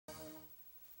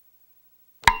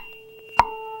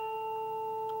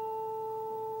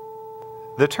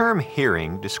The term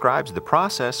hearing describes the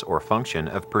process or function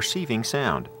of perceiving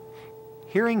sound.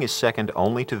 Hearing is second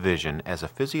only to vision as a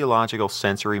physiological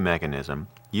sensory mechanism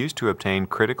used to obtain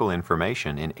critical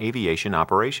information in aviation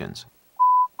operations.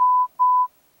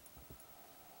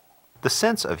 The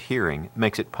sense of hearing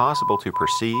makes it possible to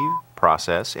perceive,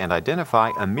 process, and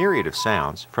identify a myriad of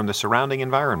sounds from the surrounding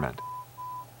environment.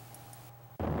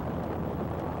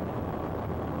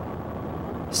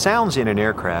 Sounds in an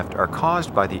aircraft are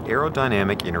caused by the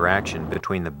aerodynamic interaction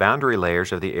between the boundary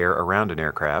layers of the air around an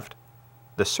aircraft,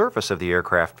 the surface of the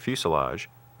aircraft fuselage,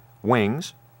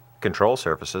 wings, control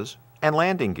surfaces, and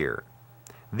landing gear.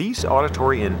 These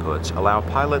auditory inputs allow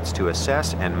pilots to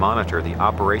assess and monitor the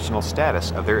operational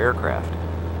status of their aircraft.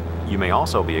 You may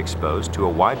also be exposed to a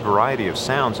wide variety of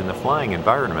sounds in the flying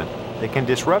environment that can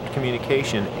disrupt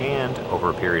communication and, over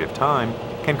a period of time,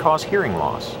 can cause hearing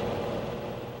loss.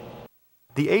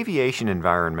 The aviation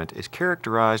environment is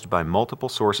characterized by multiple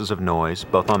sources of noise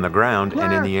both on the ground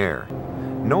and in the air.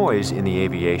 Noise in the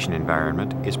aviation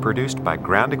environment is produced by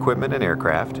ground equipment and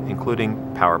aircraft,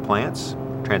 including power plants,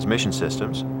 transmission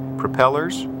systems,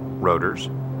 propellers, rotors,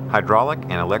 hydraulic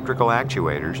and electrical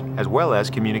actuators, as well as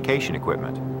communication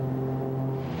equipment.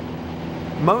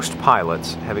 Most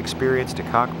pilots have experienced a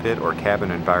cockpit or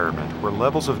cabin environment where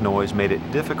levels of noise made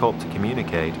it difficult to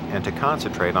communicate and to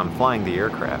concentrate on flying the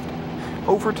aircraft.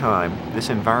 Over time,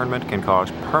 this environment can cause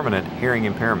permanent hearing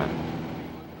impairment.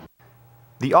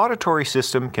 The auditory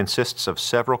system consists of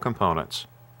several components: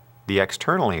 the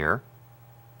external ear,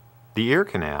 the ear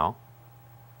canal,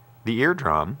 the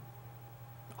eardrum,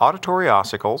 auditory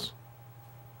ossicles,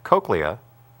 cochlea,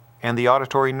 and the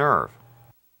auditory nerve.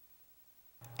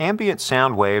 Ambient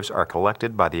sound waves are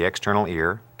collected by the external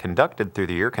ear, conducted through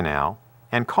the ear canal,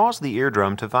 and cause the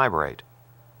eardrum to vibrate.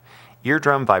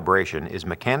 Eardrum vibration is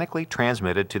mechanically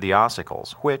transmitted to the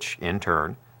ossicles, which, in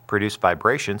turn, produce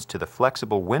vibrations to the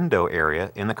flexible window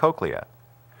area in the cochlea.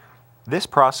 This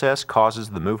process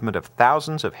causes the movement of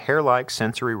thousands of hair-like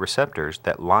sensory receptors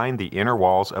that line the inner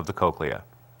walls of the cochlea.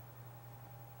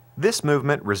 This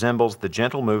movement resembles the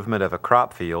gentle movement of a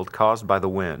crop field caused by the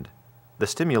wind. The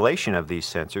stimulation of these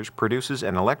sensors produces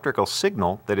an electrical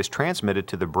signal that is transmitted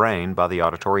to the brain by the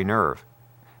auditory nerve.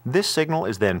 This signal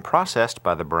is then processed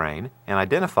by the brain and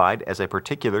identified as a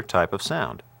particular type of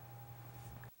sound.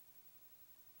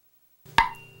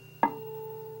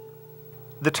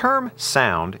 The term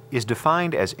sound is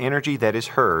defined as energy that is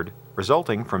heard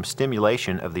resulting from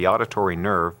stimulation of the auditory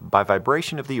nerve by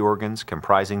vibration of the organs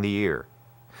comprising the ear.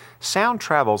 Sound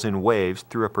travels in waves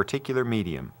through a particular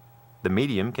medium. The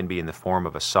medium can be in the form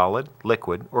of a solid,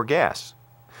 liquid, or gas.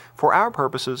 For our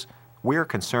purposes, we are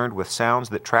concerned with sounds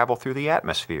that travel through the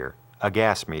atmosphere, a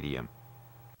gas medium.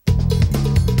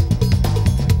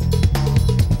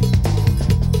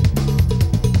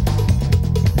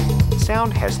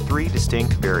 Sound has three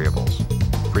distinct variables: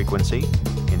 frequency,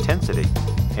 intensity,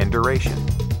 and duration.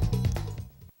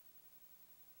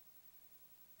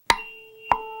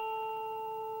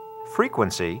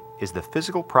 Frequency is the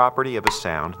physical property of a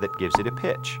sound that gives it a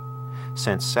pitch.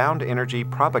 Since sound energy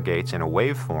propagates in a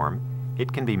waveform,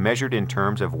 it can be measured in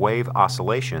terms of wave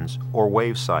oscillations or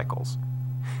wave cycles.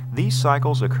 These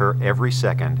cycles occur every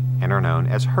second and are known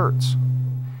as hertz.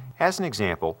 As an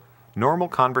example, normal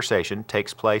conversation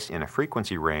takes place in a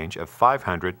frequency range of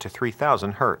 500 to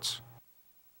 3000 hertz.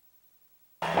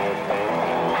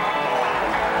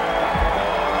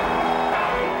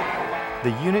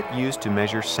 The unit used to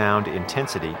measure sound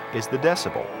intensity is the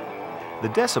decibel. The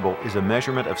decibel is a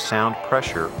measurement of sound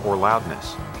pressure or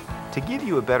loudness. To give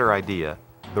you a better idea,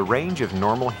 the range of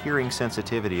normal hearing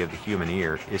sensitivity of the human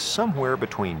ear is somewhere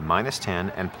between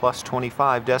 -10 and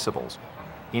 +25 decibels.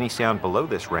 Any sound below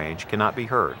this range cannot be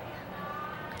heard.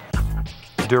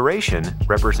 Duration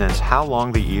represents how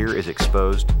long the ear is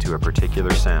exposed to a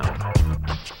particular sound.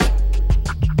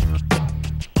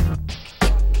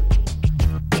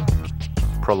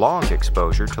 Prolonged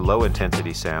exposure to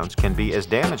low-intensity sounds can be as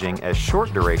damaging as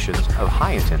short durations of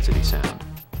high-intensity sound.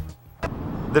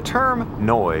 The term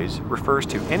noise refers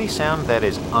to any sound that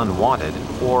is unwanted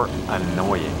or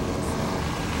annoying.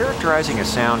 Characterizing a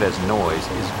sound as noise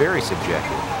is very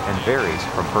subjective and varies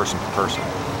from person to person.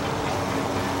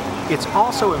 It's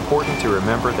also important to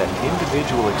remember that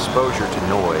individual exposure to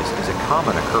noise is a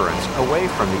common occurrence away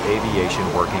from the aviation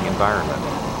working environment.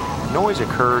 Noise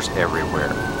occurs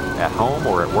everywhere, at home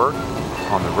or at work,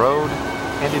 on the road,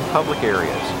 and in public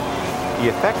areas. The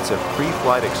effects of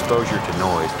pre-flight exposure to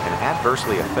noise can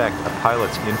adversely affect a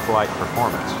pilot's in-flight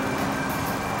performance.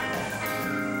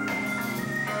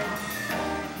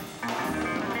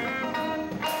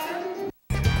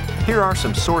 Here are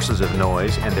some sources of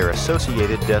noise and their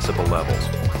associated decibel levels.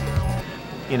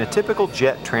 In a typical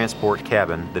jet transport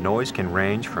cabin, the noise can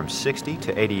range from 60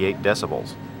 to 88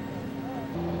 decibels.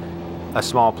 A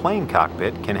small plane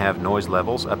cockpit can have noise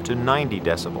levels up to 90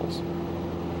 decibels.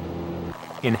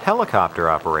 In helicopter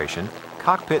operation,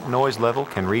 cockpit noise level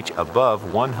can reach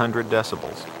above 100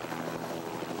 decibels.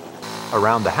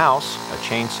 Around the house, a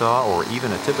chainsaw or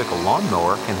even a typical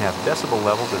lawnmower can have decibel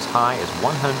levels as high as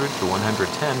 100 to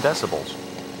 110 decibels.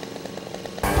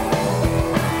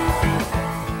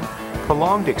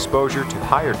 Prolonged exposure to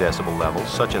higher decibel levels,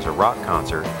 such as a rock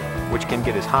concert, which can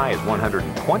get as high as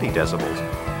 120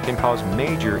 decibels, can cause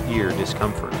major ear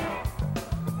discomfort.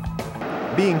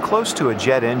 Being close to a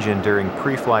jet engine during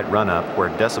pre-flight run-up, where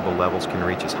decibel levels can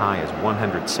reach as high as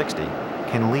 160,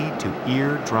 can lead to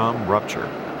eardrum rupture.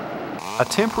 A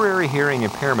temporary hearing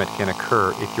impairment can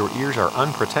occur if your ears are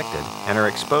unprotected and are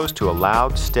exposed to a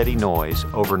loud, steady noise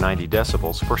over 90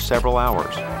 decibels for several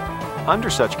hours. Under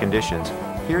such conditions,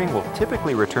 hearing will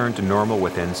typically return to normal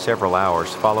within several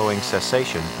hours following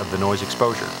cessation of the noise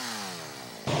exposure.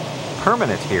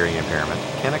 Permanent hearing impairment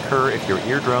can occur if your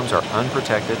eardrums are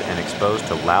unprotected and exposed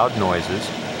to loud noises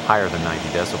higher than 90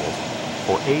 decibels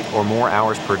for 8 or more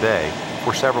hours per day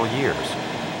for several years.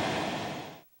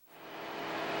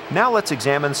 Now let's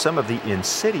examine some of the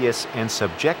insidious and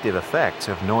subjective effects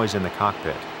of noise in the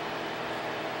cockpit.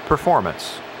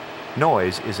 Performance.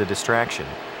 Noise is a distraction.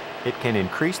 It can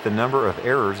increase the number of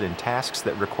errors in tasks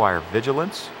that require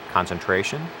vigilance,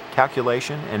 concentration,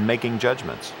 calculation, and making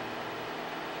judgments.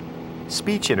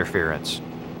 Speech interference.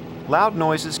 Loud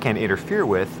noises can interfere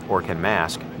with or can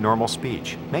mask normal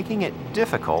speech, making it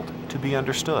difficult to be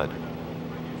understood.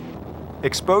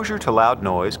 Exposure to loud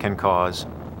noise can cause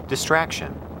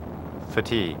distraction,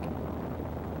 fatigue,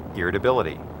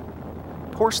 irritability,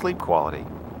 poor sleep quality,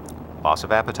 loss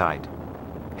of appetite,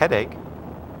 headache,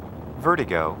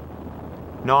 vertigo,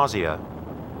 nausea,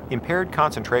 impaired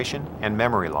concentration, and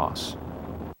memory loss.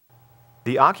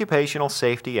 The Occupational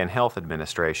Safety and Health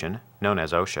Administration, known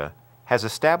as OSHA, has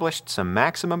established some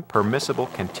maximum permissible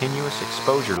continuous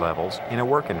exposure levels in a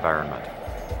work environment.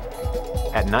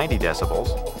 At 90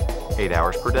 decibels, 8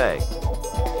 hours per day.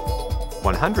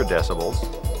 100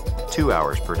 decibels, 2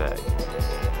 hours per day.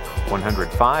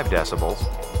 105 decibels,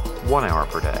 1 hour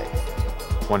per day.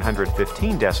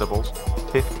 115 decibels,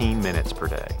 15 minutes per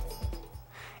day.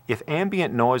 If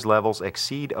ambient noise levels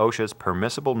exceed OSHA's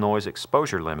permissible noise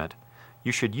exposure limit,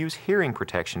 you should use hearing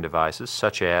protection devices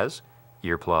such as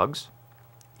earplugs,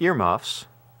 earmuffs,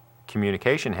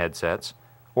 communication headsets,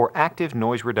 or active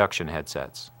noise reduction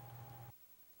headsets.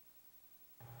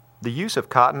 The use of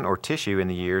cotton or tissue in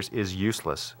the ears is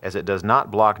useless, as it does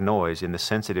not block noise in the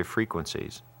sensitive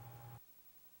frequencies.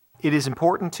 It is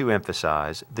important to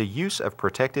emphasize the use of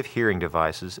protective hearing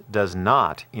devices does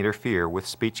not interfere with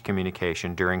speech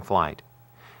communication during flight.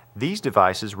 These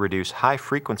devices reduce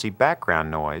high-frequency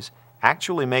background noise,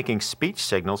 actually making speech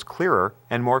signals clearer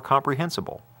and more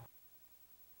comprehensible.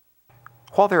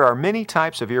 While there are many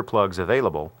types of earplugs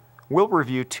available, we'll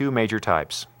review two major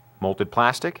types, molded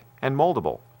plastic and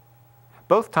moldable.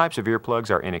 Both types of earplugs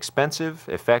are inexpensive,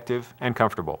 effective, and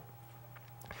comfortable.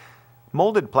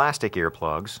 Molded plastic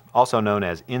earplugs, also known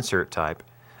as insert type,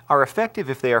 are effective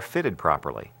if they are fitted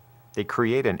properly. They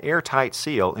create an airtight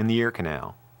seal in the ear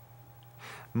canal.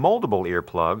 Moldable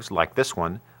earplugs, like this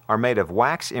one, are made of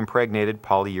wax-impregnated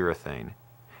polyurethane.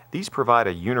 These provide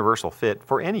a universal fit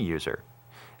for any user.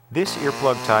 This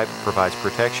earplug type provides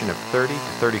protection of 30 to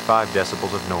 35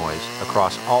 decibels of noise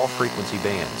across all frequency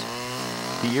bands.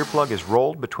 The earplug is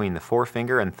rolled between the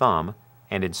forefinger and thumb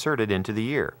and inserted into the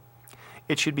ear.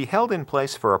 It should be held in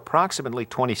place for approximately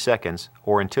 20 seconds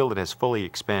or until it has fully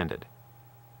expanded.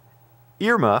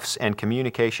 Earmuffs and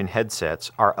communication headsets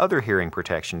are other hearing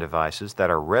protection devices that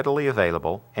are readily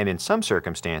available and in some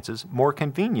circumstances more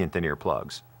convenient than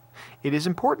earplugs. It is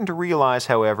important to realize,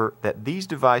 however, that these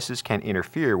devices can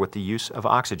interfere with the use of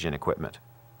oxygen equipment.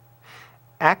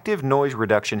 Active noise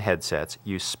reduction headsets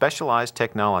use specialized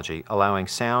technology allowing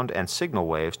sound and signal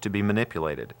waves to be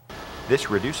manipulated. This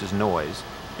reduces noise,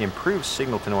 improves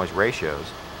signal-to-noise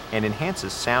ratios, and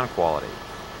enhances sound quality.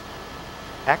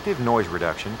 Active noise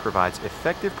reduction provides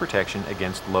effective protection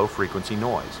against low-frequency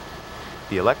noise.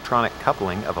 The electronic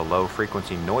coupling of a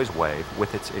low-frequency noise wave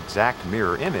with its exact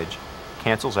mirror image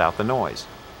cancels out the noise.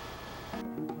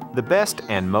 The best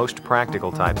and most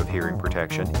practical type of hearing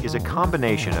protection is a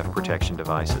combination of protection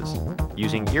devices.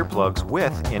 Using earplugs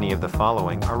with any of the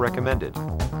following are recommended: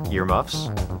 earmuffs,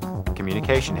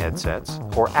 communication headsets,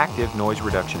 or active noise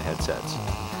reduction headsets.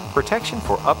 Protection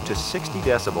for up to 60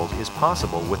 decibels is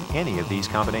possible with any of these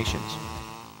combinations.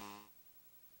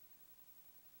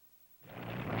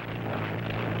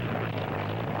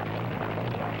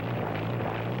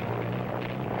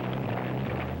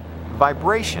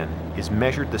 Vibration is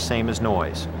measured the same as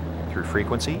noise, through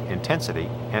frequency, intensity,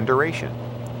 and duration.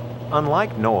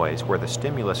 Unlike noise, where the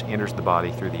stimulus enters the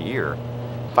body through the ear,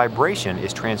 vibration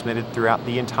is transmitted throughout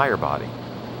the entire body.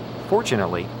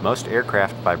 Fortunately, most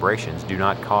aircraft vibrations do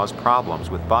not cause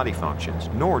problems with body functions,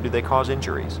 nor do they cause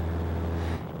injuries.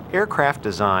 Aircraft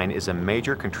design is a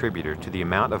major contributor to the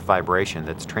amount of vibration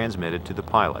that's transmitted to the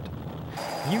pilot.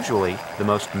 Usually, the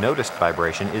most noticed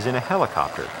vibration is in a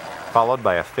helicopter, followed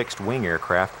by a fixed-wing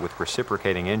aircraft with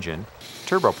reciprocating engine,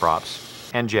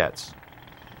 turboprops, and jets.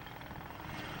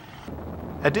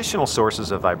 Additional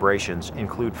sources of vibrations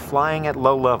include flying at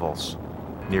low levels,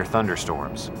 near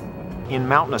thunderstorms, in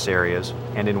mountainous areas,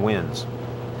 and in winds.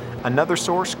 Another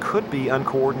source could be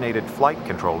uncoordinated flight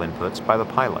control inputs by the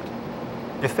pilot.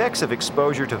 Effects of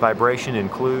exposure to vibration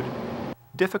include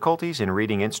difficulties in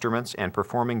reading instruments and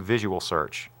performing visual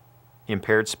search,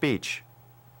 impaired speech,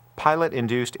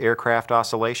 pilot-induced aircraft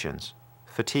oscillations,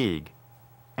 fatigue,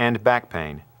 and back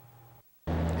pain.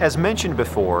 As mentioned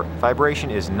before,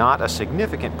 vibration is not a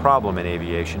significant problem in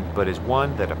aviation, but is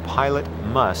one that a pilot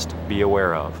must be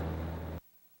aware of.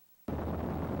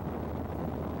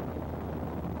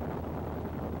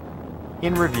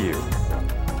 In review,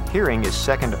 hearing is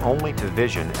second only to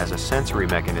vision as a sensory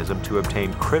mechanism to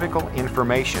obtain critical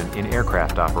information in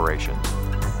aircraft operations.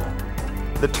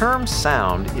 The term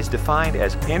sound is defined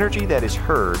as energy that is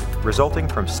heard resulting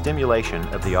from stimulation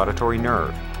of the auditory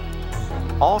nerve.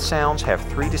 All sounds have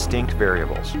three distinct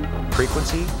variables: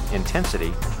 frequency,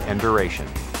 intensity, and duration.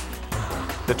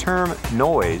 The term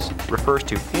noise refers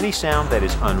to any sound that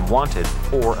is unwanted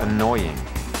or annoying.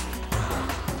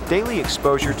 Daily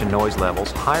exposure to noise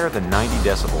levels higher than 90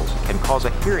 decibels can cause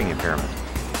a hearing impairment.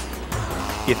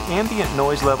 If ambient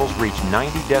noise levels reach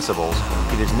 90 decibels,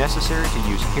 it is necessary to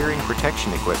use hearing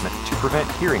protection equipment to prevent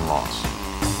hearing loss.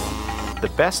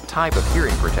 The best type of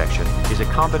hearing protection is a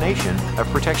combination of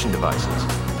protection devices.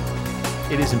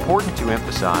 It is important to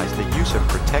emphasize the use of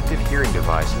protective hearing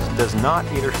devices does not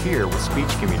interfere with speech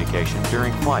communication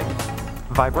during flight.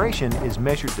 Vibration is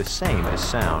measured the same as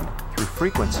sound through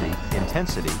frequency,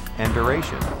 intensity, and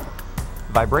duration.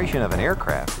 Vibration of an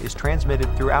aircraft is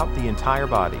transmitted throughout the entire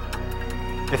body.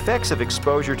 Effects of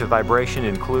exposure to vibration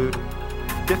include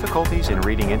difficulties in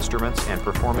reading instruments and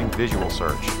performing visual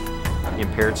search,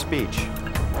 impaired speech,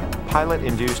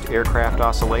 pilot-induced aircraft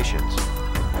oscillations,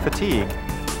 fatigue,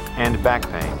 and back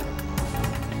pain.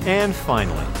 And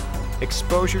finally,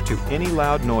 exposure to any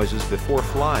loud noises before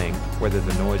flying, whether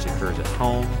the noise occurs at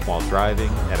home, while driving,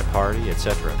 at a party,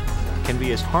 etc., can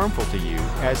be as harmful to you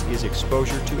as is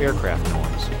exposure to aircraft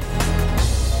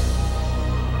noise.